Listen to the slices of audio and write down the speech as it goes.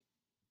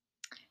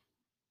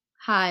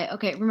Hi.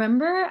 Okay,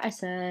 remember I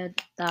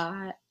said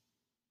that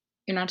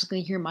you're not just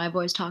gonna hear my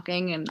voice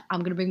talking and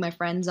I'm gonna bring my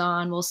friends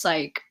on? Well,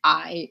 psych,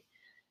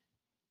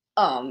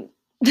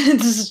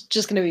 this is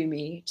just gonna be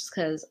me just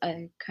because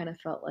I kind of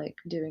felt like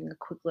doing a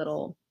quick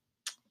little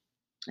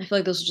I feel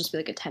like this will just be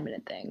like a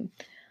 10-minute thing.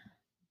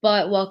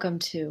 But welcome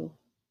to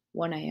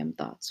 1 AM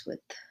Thoughts with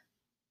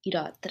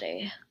Ida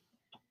today.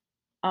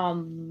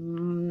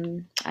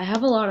 I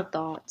have a lot of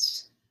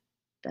thoughts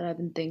that I've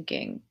been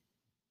thinking,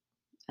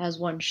 as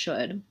one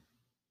should,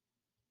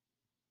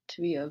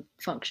 to be a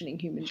functioning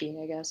human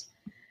being, I guess.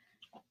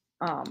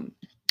 Um,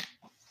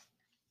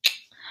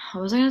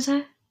 what was I gonna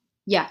say?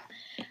 Yeah.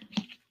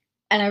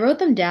 And I wrote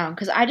them down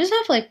because I just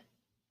have like,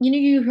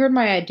 you heard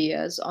my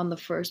ideas on the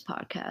first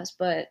podcast,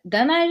 but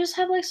then I just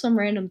have like some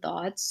random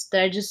thoughts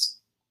that just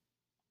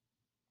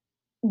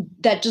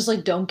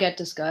like don't get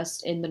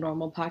discussed in the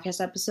normal podcast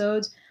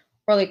episodes,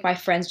 or like my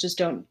friends just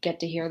don't get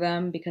to hear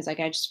them because like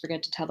I just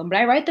forget to tell them. But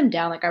I write them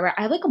down.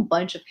 I have like a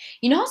bunch of,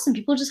 how some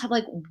people just have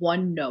like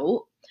one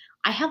note.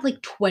 I have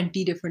like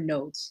 20 different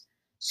notes.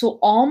 So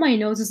all my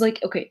notes is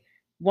like, okay,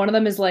 one of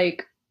them is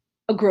like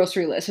a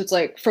grocery list. So it's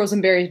like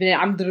frozen berries,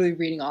 banana. I'm literally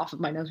reading off of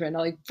my notes right now.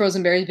 Like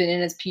frozen berries,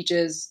 bananas,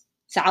 peaches,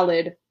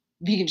 salad,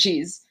 vegan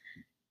cheese.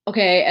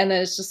 Okay, and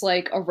then it's just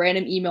like a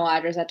random email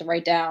address I have to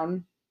write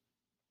down.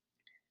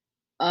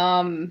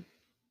 Um,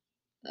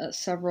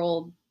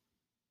 Several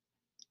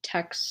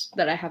texts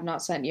that I have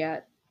not sent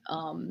yet,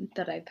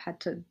 that I've had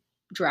to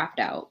draft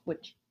out,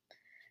 which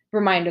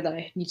reminder that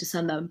I need to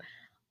send them.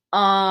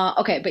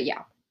 Okay, but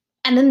yeah.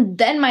 And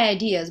then my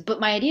ideas,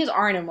 but my ideas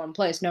aren't in one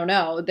place.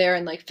 No, they're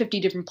in like 50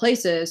 different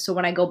places. So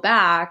when I go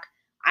back,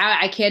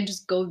 I can't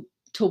just go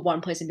to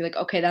one place and be like,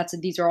 okay,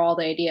 these are all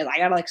the ideas. I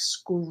gotta like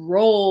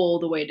scroll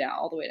the way down,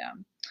 all the way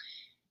down.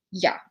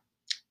 Yeah.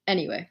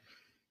 Anyway,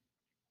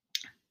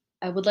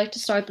 I would like to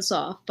start this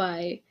off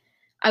by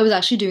I was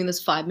actually doing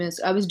this 5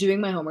 minutes. I was doing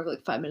my homework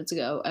like 5 minutes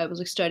ago. I was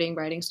like studying,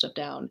 writing stuff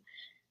down.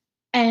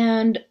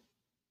 And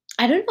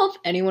I don't know if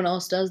anyone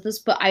else does this,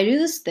 but I do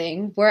this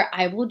thing where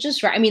I will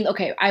just write. I mean,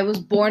 okay, I was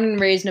born and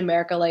raised in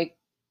America. Like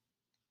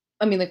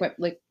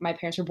my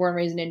parents were born and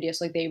raised in India,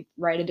 so like they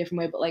write a different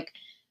way. But like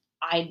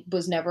I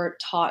was never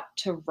taught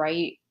to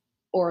write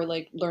or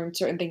like learn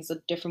certain things a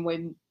different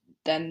way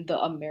than the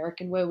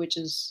American way, which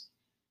is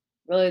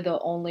really the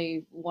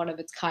only one of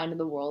its kind in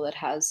the world that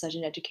has such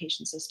an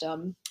education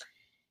system.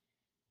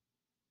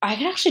 I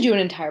could actually do an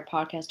entire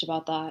podcast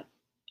about that.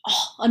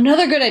 Oh,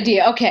 another good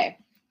idea. Okay.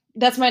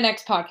 That's my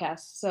next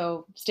podcast,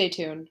 so stay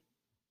tuned.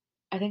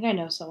 I think I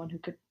know someone who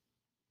could.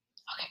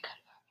 Okay,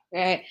 good.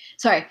 Okay.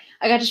 Sorry,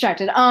 I got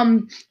distracted.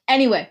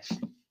 Anyway,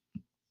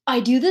 I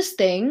do this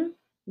thing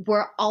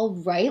where I'll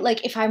write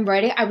like if I'm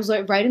writing, I was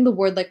like writing the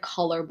word like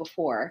color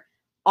before.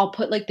 I'll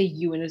put like the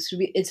U in it. So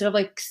instead of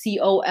like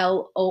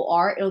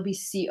COLOR, it'll be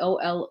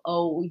COLOUR,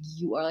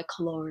 like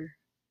color.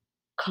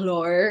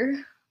 Color.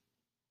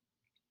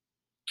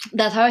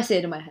 That's how I say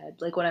it in my head,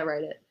 like when I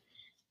write it.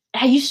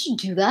 I used to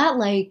do that,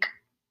 like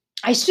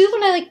I used to do it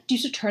when I like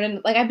used to turn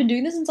in, like I've been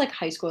doing this since like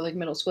high school, like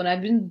middle school, and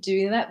I've been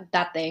doing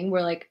that thing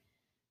where like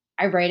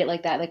I write it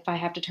like that, like if I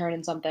have to turn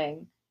in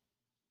something,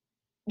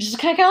 just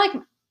kind of like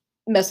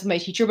mess with my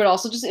teacher, but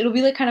also just it'll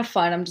be like kind of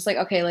fun. I'm just like,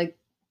 okay, like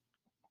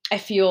I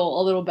feel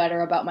a little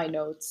better about my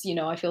notes,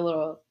 I feel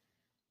a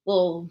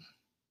little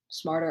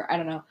smarter. I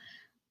don't know.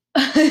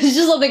 It's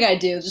just something I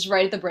do, just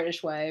write it the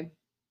British way.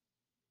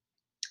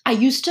 I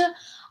used to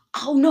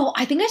Oh no,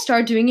 I think I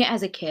started doing it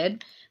as a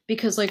kid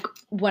because like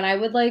when I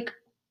would like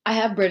I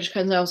have British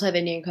cousins, I also have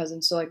Indian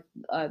cousins, so like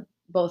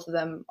both of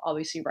them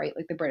obviously write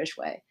like the British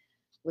way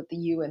with the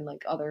U and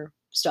like other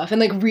stuff.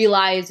 And like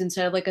realize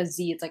instead of like a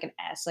Z, it's like an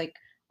S, like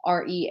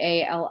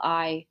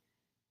REALISE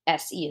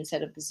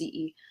instead of the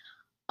ZE.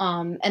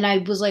 And I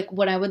was like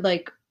when I would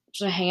like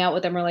just hang out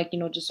with them or like,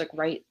 just like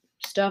write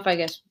stuff, I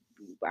guess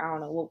I don't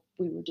know what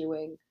we were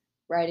doing,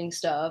 writing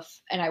stuff,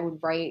 and I would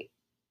write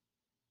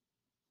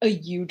a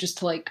U just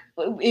to like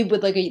it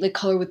would like a like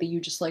color with the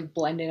U just like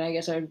blend in. I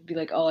guess I'd be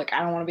like, oh, like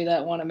I don't want to be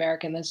that one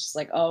American that's just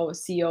like, oh,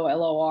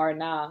 COLOR.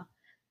 Nah,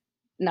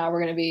 we're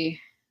gonna be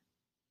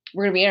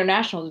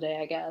international today,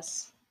 I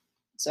guess.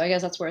 So I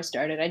guess that's where I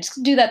started. I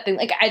just do that thing.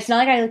 Like it's not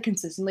like I like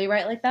consistently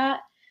write like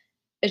that.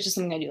 It's just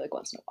something I do like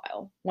once in a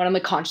while when I'm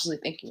like consciously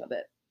thinking of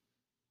it.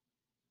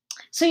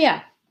 So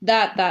yeah,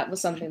 that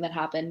was something that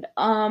happened.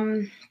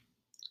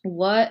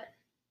 What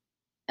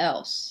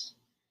else?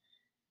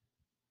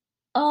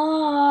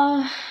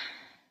 Uh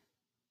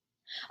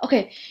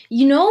okay.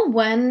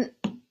 When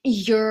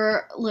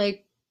you're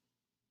like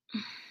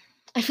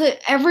I feel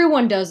like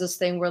everyone does this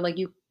thing where like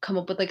you come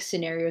up with like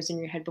scenarios in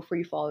your head before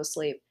you fall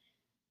asleep,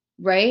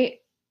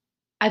 right?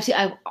 I've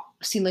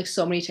seen like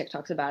so many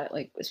TikToks about it,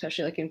 like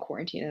especially like in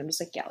quarantine, and I'm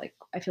just like, yeah, like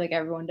I feel like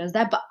everyone does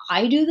that. But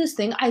I do this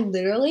thing. I'll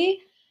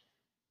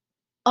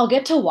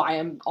get to why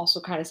I'm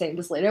also kind of saying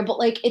this later, but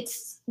like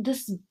it's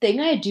this thing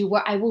I do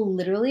where I will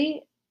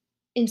literally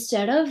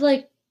instead of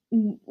like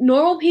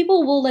normal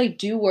people will like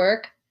do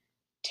work,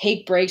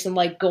 take breaks, and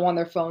like go on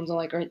their phones and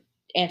like or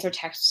answer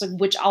texts, like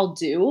which I'll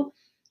do.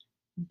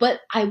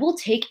 but I will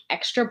take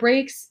extra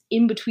breaks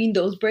in between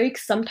those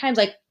breaks, sometimes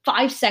like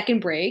 5-second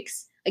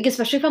breaks, like,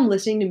 especially if I'm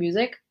listening to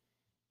music.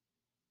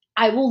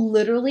 I will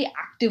literally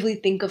actively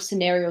think of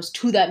scenarios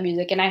to that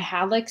music, and I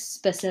have, like,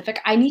 specific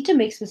I need to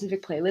make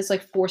specific playlists,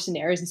 like, for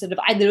scenarios instead of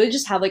I literally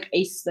just have, like,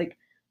 like,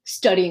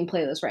 studying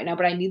playlist right now,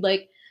 but I need,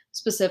 like,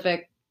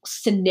 specific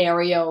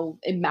scenario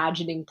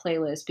imagining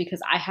playlists because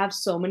I have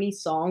so many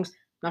songs,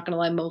 not gonna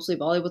lie, mostly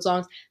Bollywood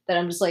songs, that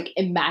I'm just, like,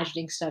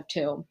 imagining stuff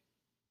to.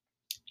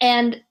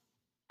 And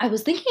I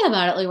was thinking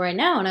about it, like, right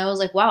now, and I was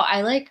like, "Wow,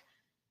 I, like,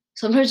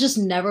 sometimes just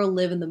never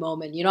live in the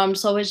moment," you know? I'm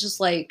just always just,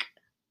 like,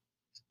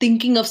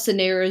 thinking of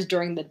scenarios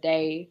during the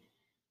day,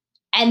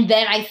 and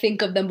then I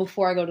think of them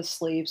before I go to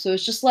sleep. So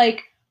it's just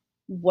like,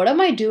 what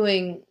am I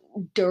doing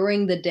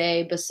during the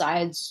day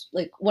besides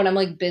like when I'm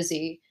like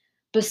busy,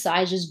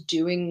 besides just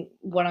doing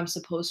what I'm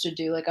supposed to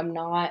do? Like I'm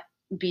not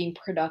being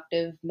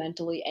productive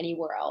mentally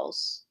anywhere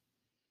else.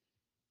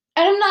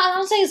 And I'm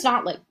not saying it's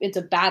not like it's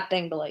a bad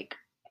thing to like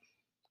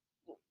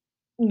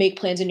make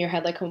plans in your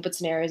head, like come up with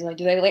scenarios and like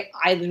do that. Like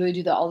I literally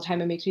do that all the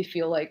time. It makes me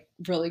feel like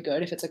really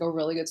good if it's like a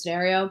really good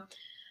scenario.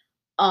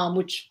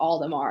 Which all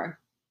of them are.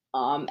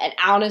 And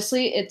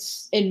honestly,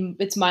 it's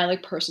my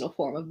like personal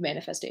form of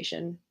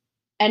manifestation,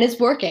 and it's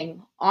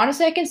working.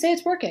 Honestly, I can say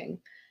it's working.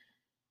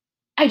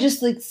 I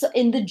just like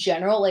in the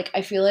general, like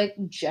I feel like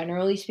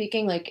generally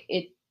speaking, like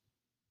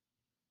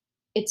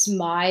it's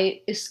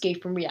my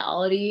escape from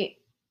reality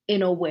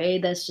in a way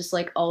that's just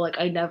like oh like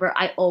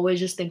I always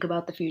just think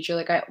about the future.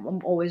 Like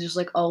I'm always just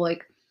like oh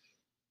like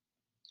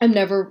I'm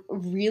never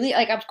really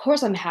like of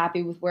course I'm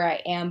happy with where I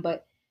am,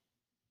 but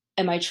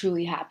am I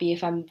truly happy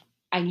if I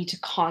need to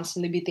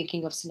constantly be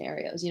thinking of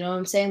scenarios, you know what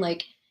I'm saying?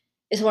 Like,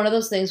 it's one of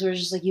those things where it's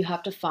just like you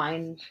have to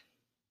find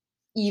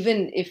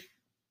even if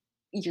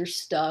you're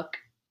stuck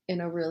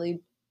in a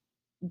really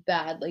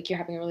bad like you're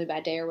having a really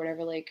bad day or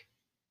whatever, like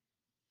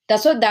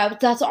that's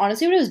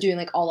honestly what I was doing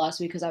like all last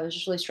week because I was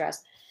just really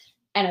stressed.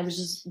 And I was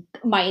just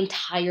my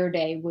entire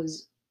day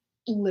was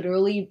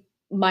literally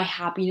my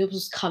happiness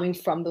was coming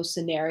from those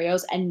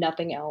scenarios and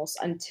nothing else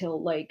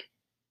until like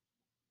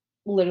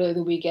literally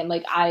the weekend.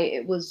 Like I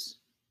it was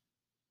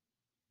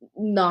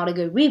not a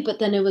good week, but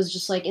then it was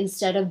just like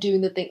instead of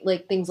doing the thing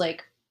like things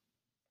like,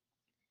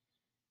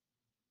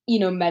 you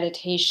know,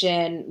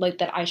 meditation, like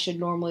that I should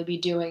normally be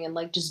doing and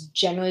like just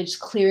generally just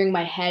clearing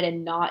my head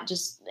and not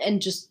just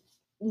and just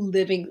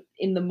living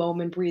in the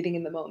moment, breathing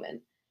in the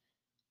moment.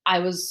 I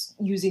was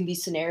using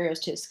these scenarios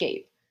to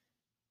escape.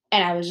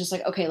 And I was just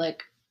like, okay,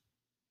 like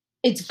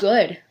it's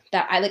good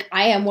that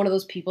I am one of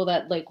those people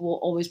that like will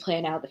always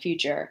plan out the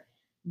future,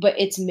 but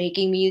it's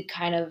making me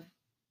kind of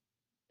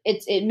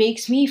it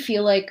makes me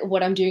feel like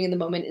what I'm doing in the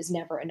moment is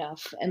never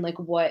enough and like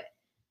what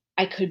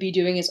I could be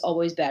doing is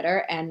always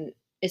better, and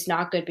it's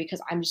not good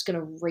because I'm just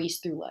gonna race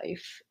through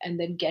life and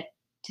then get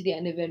to the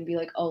end of it and be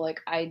like, "Oh, like,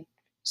 I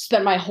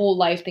spent my whole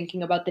life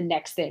thinking about the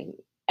next thing,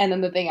 and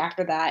then the thing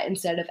after that,"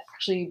 instead of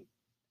actually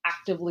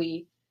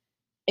actively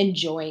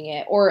enjoying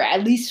it, or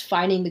at least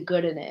finding the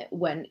good in it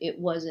when it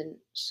wasn't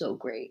so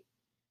great.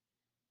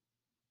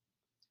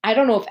 I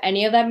don't know if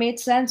any of that made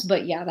sense,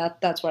 but yeah,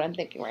 that's what I'm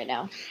thinking right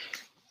now.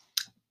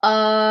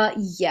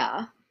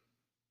 Yeah.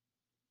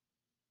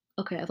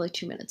 Okay, I have, like,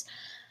 2 minutes.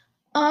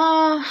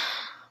 Uh,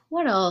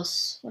 what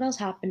else? What else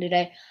happened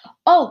today?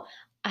 Oh,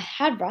 I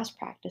had ROS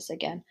practice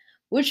again,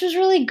 which was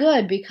really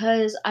good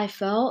because I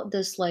felt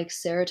this like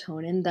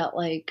serotonin that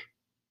like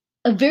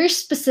a very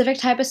specific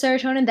type of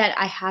serotonin that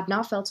I have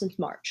not felt since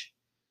March.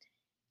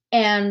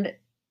 And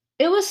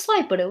it was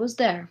slight, but it was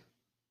there.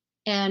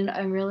 And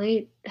I'm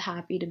really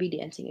happy to be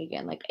dancing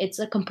again. Like it's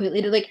a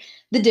completely like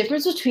the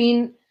difference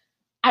between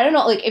I don't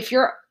know, like if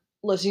you're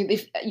listening,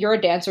 if you're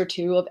a dancer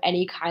too of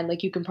any kind,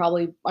 like you can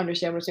probably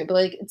understand what I'm saying. But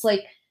like it's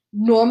like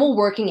normal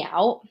working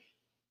out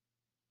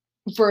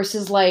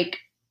versus like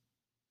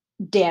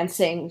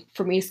dancing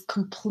for me is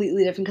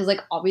completely different because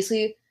like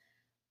obviously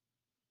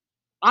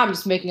I'm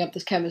just making up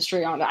this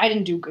chemistry on it. I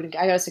didn't do good.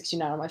 I got a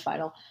 69 on my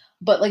final.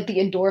 But like the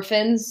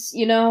endorphins,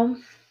 you know,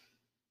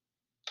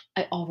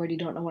 I already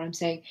don't know what I'm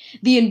saying.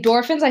 The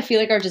endorphins I feel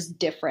like are just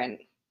different.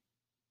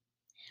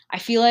 I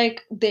feel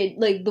like they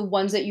like the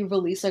ones that you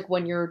release like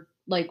when you're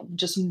like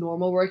just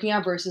normal working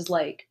out versus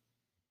like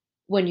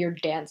when you're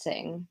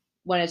dancing.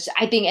 When it's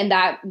I think and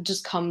that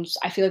just comes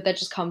I feel like that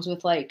just comes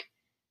with like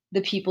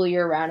the people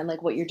you're around and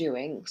like what you're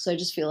doing. So I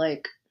just feel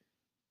like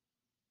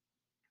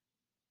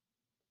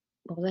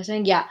what was I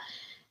saying? Yeah,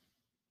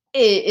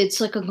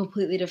 it's like a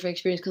completely different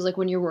experience because like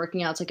when you're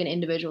working out, it's like an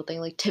individual thing.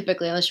 Like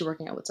typically, unless you're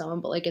working out with someone,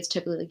 but like it's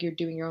typically like you're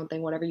doing your own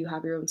thing, whatever you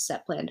have your own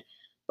set planned.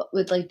 But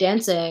with like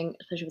dancing,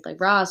 especially with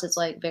like Ross, it's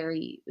like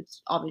very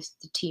it's obviously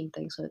the team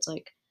thing. So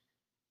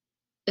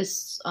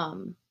it's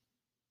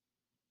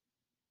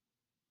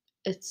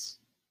it's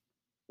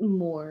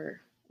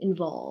more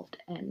involved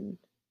and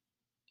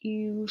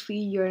you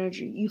feed your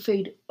energy, you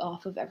feed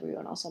off of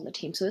everyone else on the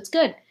team. So it's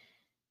good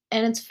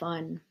and it's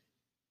fun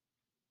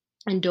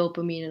and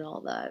dopamine and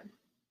all that.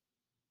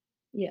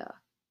 Yeah,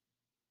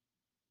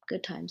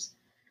 good times.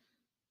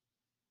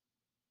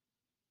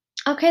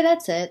 Okay,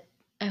 that's it.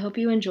 I hope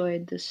you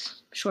enjoyed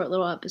this short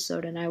little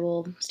episode, and I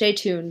will stay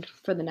tuned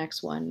for the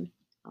next one.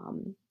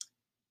 Um,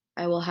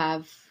 I will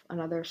have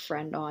another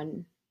friend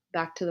on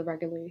back to the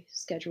regularly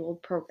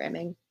scheduled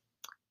programming.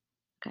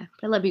 Okay.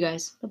 I love you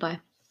guys. Bye bye.